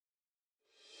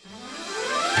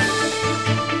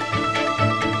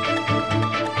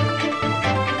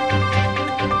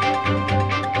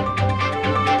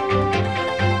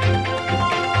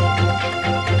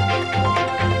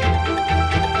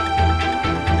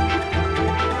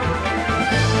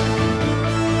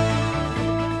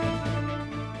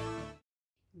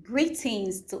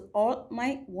Greetings to all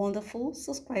my wonderful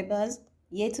subscribers,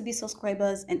 yet to be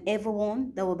subscribers, and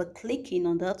everyone that will be clicking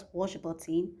on that watch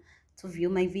button to view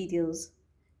my videos.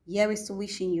 Here is to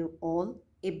wishing you all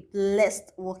a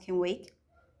blessed working week.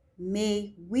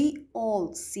 May we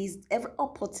all seize every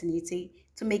opportunity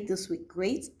to make this week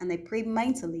great, and I pray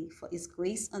mightily for His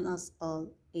grace on us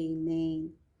all.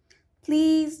 Amen.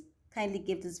 Please kindly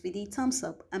give this video a thumbs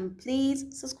up and please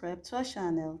subscribe to our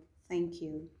channel. Thank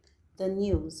you. The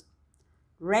news.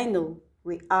 Reno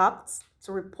reacts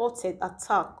to reported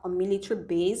attack on military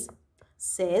base,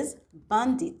 says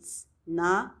bandits,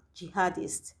 na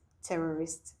jihadists,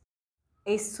 terrorists.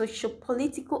 A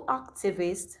socio-political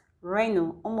activist,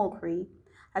 Reno Omokri,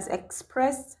 has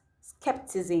expressed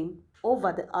skepticism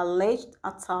over the alleged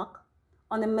attack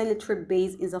on a military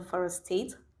base in Zamfara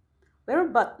state, where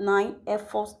about 9 Air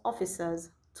Force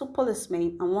officers, 2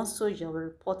 policemen and 1 soldier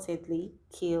were reportedly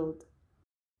killed.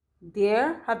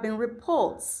 There have been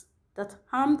reports that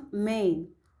armed men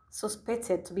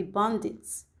suspected to be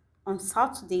bandits on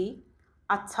Saturday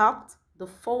attacked the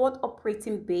forward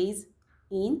operating base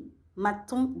in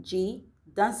Matumji,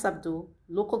 Dansabdo,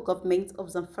 local government of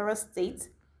Zamfara state,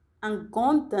 and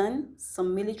gunned down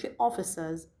some military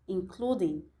officers,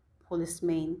 including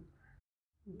policemen.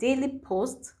 Daily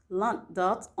Post learned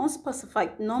that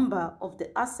unspecified number of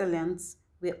the assailants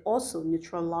were also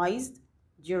neutralized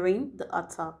during the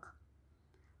attack.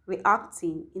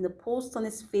 Reacting in a post on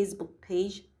his Facebook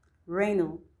page,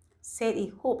 Reno said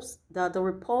he hopes that the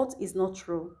report is not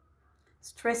true,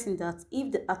 stressing that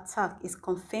if the attack is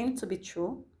confirmed to be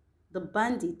true, the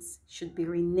bandits should be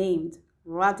renamed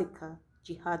radical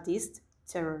jihadist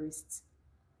terrorists.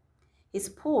 His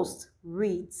post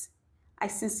reads, "I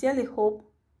sincerely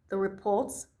hope the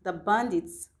reports that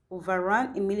bandits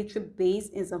overran a military base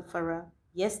in Zamfara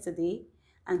yesterday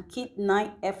and killed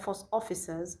 9 Air Force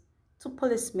officers, 2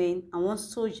 policemen and 1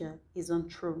 soldier is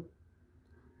untrue.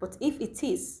 But if it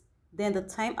is, then the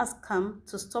time has come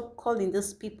to stop calling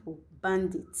these people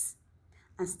bandits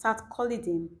and start calling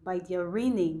them by their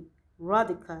real name,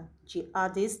 radical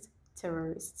jihadist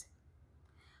terrorists."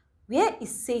 Where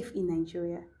is safe in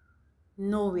Nigeria?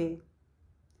 Nowhere.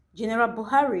 General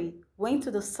Buhari went to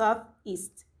the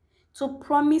southeast to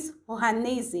promise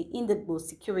Ohaneze Indigbo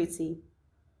security.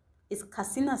 Is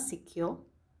Katsina secure?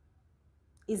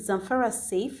 Is Zamfara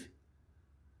safe?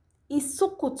 Is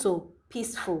Sokoto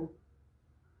peaceful?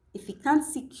 If he can't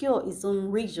secure his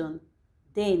own region,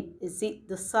 then is it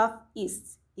the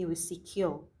southeast he will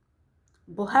secure?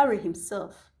 Buhari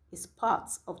himself is part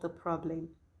of the problem.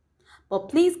 But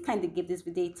please kindly give this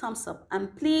video a thumbs up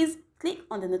and please click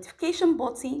on the notification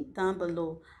button down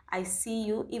below. I see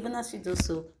you even as you do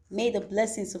so. May the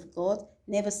blessings of God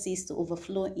never cease to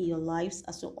overflow in your lives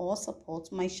as you all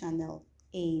support my channel.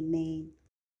 Amen.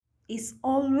 It's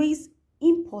always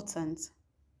important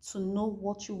to know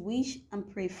what you wish and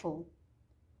pray for.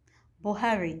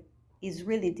 Buhari is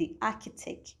really the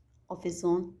architect of his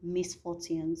own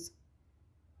misfortunes.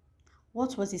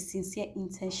 What was his sincere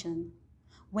intention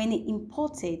when he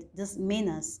imported this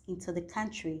menace into the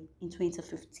country in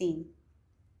 2015?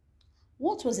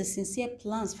 What was his sincere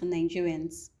plans for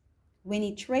Nigerians when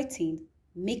he threatened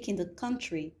making the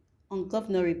country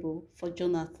ungovernable for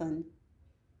Jonathan?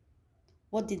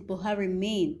 What did Buhari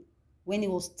mean when he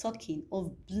was talking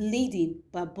of bleeding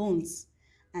baboons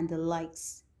and the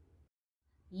likes?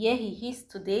 Here he is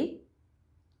today,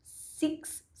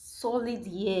 6 solid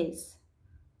years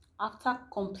after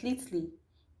completely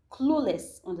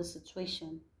clueless on the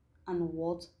situation and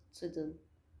what to do.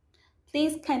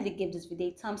 Please kindly give this video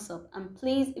a thumbs up and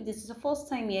please, if this is the first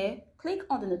time here, click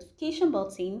on the notification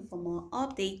button for more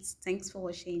updates. Thanks for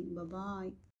watching. Bye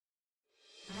bye.